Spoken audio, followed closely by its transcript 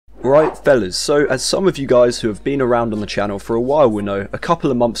Right fellas, so as some of you guys who have been around on the channel for a while will know, a couple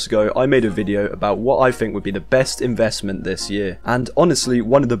of months ago I made a video about what I think would be the best investment this year, and honestly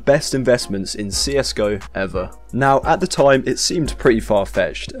one of the best investments in CSGO ever. Now at the time it seemed pretty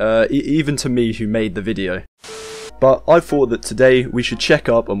far-fetched, even to me who made the video. But I thought that today we should check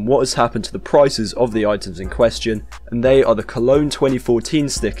up on what has happened to the prices of the items in question, and they are the Cologne 2014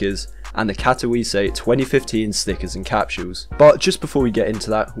 stickers and the Katowice 2015 stickers and capsules. But just before we get into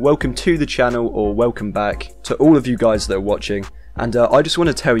that, welcome to the channel, or welcome back to all of you guys that are watching. And I just want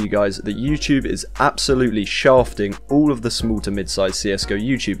to tell you guys that YouTube is absolutely shafting all of the small to mid-sized CSGO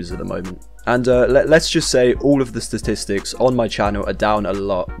YouTubers at the moment. And let's just say all of the statistics on my channel are down a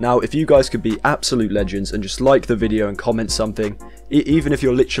lot. Now if you guys could be absolute legends and just like the video and comment something, even if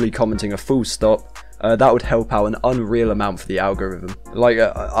you're literally commenting a full stop, that would help out an unreal amount for the algorithm. Like,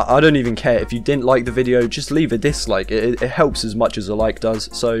 I don't even care if you didn't like the video, just leave a dislike. It helps as much as a like does,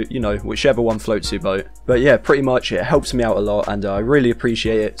 so, you know, whichever one floats your boat. But yeah, pretty much it helps me out a lot and I really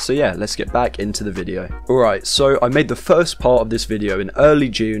appreciate it, so yeah, let's get back into the video. Alright, so I made the first part of this video in early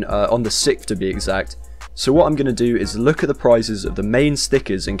June, on the 6th to be exact. So what I'm going to do is look at the prices of the main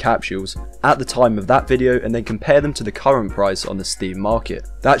stickers and capsules at the time of that video and then compare them to the current price on the Steam market.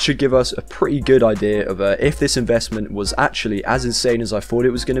 That should give us a pretty good idea of if this investment was actually as insane as I thought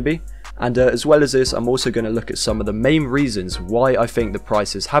it was going to be. And as well as this, I'm also going to look at some of the main reasons why I think the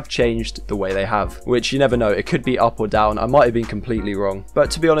prices have changed the way they have. Which you never know, it could be up or down, I might have been completely wrong.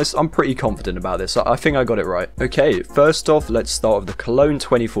 But to be honest, I'm pretty confident about this, I think I got it right. Okay, first off, let's start with the Cologne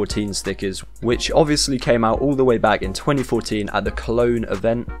 2014 stickers, which obviously came out all the way back in 2014 at the Cologne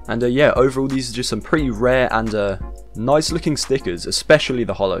event. And yeah, overall these are just some pretty rare and nice looking stickers, especially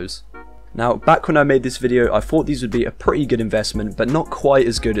the hollows. Now, back when I made this video, I thought these would be a pretty good investment, but not quite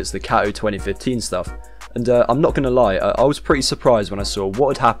as good as the Kato 2015 stuff. And I'm not going to lie, I was pretty surprised when I saw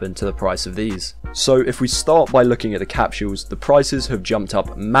what had happened to the price of these. So if we start by looking at the capsules, the prices have jumped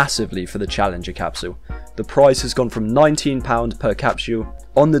up massively for the Challenger capsule. The price has gone from £19 per capsule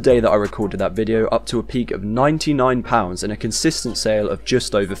on the day that I recorded that video up to a peak of £99 and a consistent sale of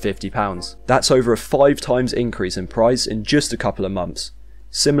just over £50. That's over a 5 times increase in price in just a couple of months.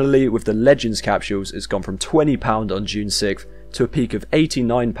 Similarly with the Legends capsules, it's gone from £20 on June 6th to a peak of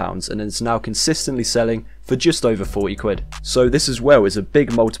 £89 and it's now consistently selling for just over 40 quid. So this as well is a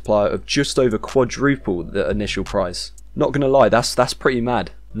big multiplier of just over quadruple the initial price. Not gonna lie, that's pretty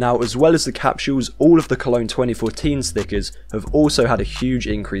mad. Now as well as the capsules, all of the Cologne 2014 stickers have also had a huge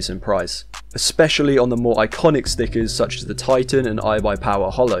increase in price, especially on the more iconic stickers such as the Titan and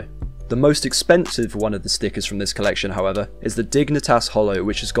iBuyPower Hollow. The most expensive one of the stickers from this collection, however, is the Dignitas Hollow,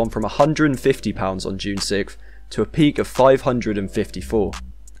 which has gone from £150 on June 6th to a peak of £554,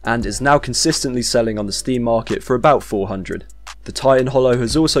 and is now consistently selling on the Steam market for about £400. The Titan Hollow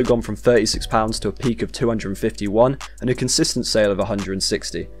has also gone from £36 to a peak of £251 and a consistent sale of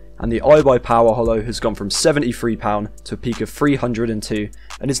 £160. And the iBuyPower Hollow has gone from £73 to a peak of £302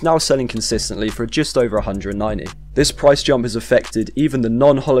 and is now selling consistently for just over £190. This price jump has affected even the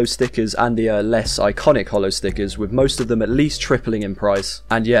non-hollow stickers and the less iconic hollow stickers, with most of them at least tripling in price.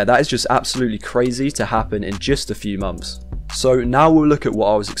 And yeah, that is just absolutely crazy to happen in just a few months. So now we'll look at what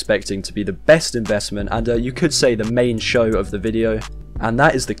I was expecting to be the best investment and you could say the main show of the video, and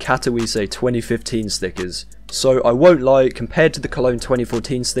that is the Katowice 2015 stickers. So I won't lie, compared to the Cologne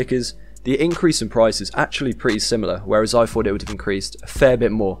 2014 stickers, the increase in price is actually pretty similar, whereas I thought it would have increased a fair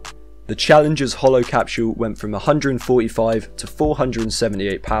bit more. The Challenger's Hollow capsule went from £145 to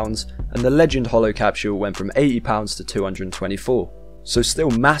 £478 and the Legend Hollow capsule went from £80 to £224. So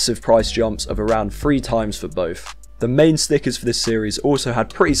still massive price jumps of around 3 times for both. The main stickers for this series also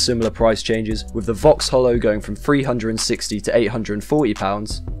had pretty similar price changes, with the Vox Hollow going from £360 to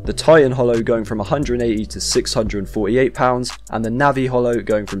 £840, the Titan Hollow going from £180 to £648, and the Navi Hollow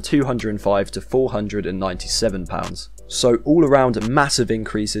going from £205 to £497. So all around massive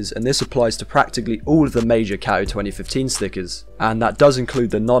increases, and this applies to practically all of the major Kato 2015 stickers. And that does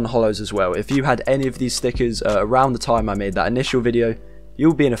include the non-hollows as well. If you had any of these stickers around the time I made that initial video,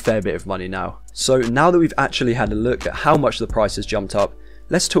 you'll be in a fair bit of money now. So now that we've actually had a look at how much the price has jumped up,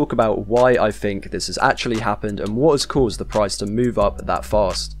 let's talk about why I think this has actually happened and what has caused the price to move up that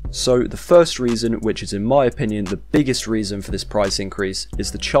fast. So the first reason, which is in my opinion the biggest reason for this price increase,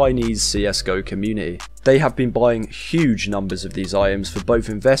 is the Chinese CSGO community. They have been buying huge numbers of these items for both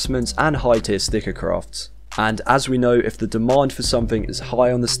investments and high tier sticker crafts. And as we know, if the demand for something is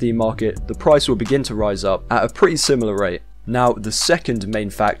high on the Steam market, the price will begin to rise up at a pretty similar rate. Now, the second main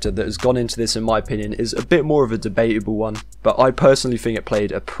factor that has gone into this, in my opinion, is a bit more of a debatable one, but I personally think it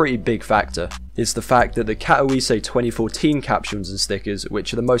played a pretty big factor. It's the fact that the Katowice 2014 captions and stickers,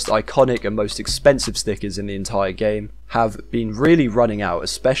 which are the most iconic and most expensive stickers in the entire game, have been really running out,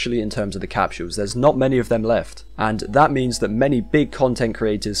 especially in terms of the capsules. There's not many of them left, and that means that many big content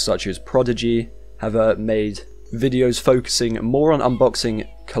creators such as Prodigy have made videos focusing more on unboxing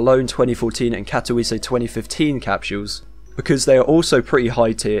Cologne 2014 and Katowice 2015 capsules, because they are also pretty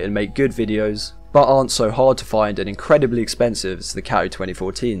high tier and make good videos, but aren't so hard to find and incredibly expensive as the Kato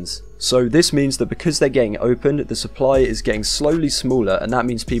 2014s. So this means that because they're getting opened, the supply is getting slowly smaller, and that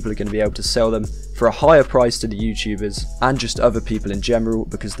means people are going to be able to sell them for a higher price to the YouTubers and just other people in general,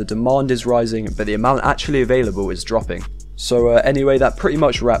 because the demand is rising but the amount actually available is dropping. So anyway, that pretty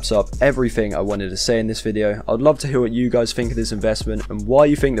much wraps up everything I wanted to say in this video. I'd love to hear what you guys think of this investment and why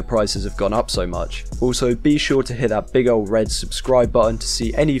you think the prices have gone up so much. Also, be sure to hit that big old red subscribe button to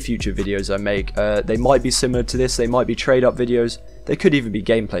see any future videos I make. They might be similar to this, they might be trade up videos, they could even be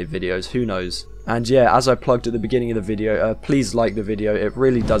gameplay videos, who knows. And yeah, as I plugged at the beginning of the video, please like the video, it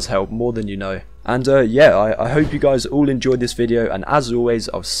really does help more than you know. And yeah, I hope you guys all enjoyed this video, and as always,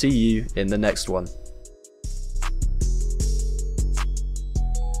 I'll see you in the next one.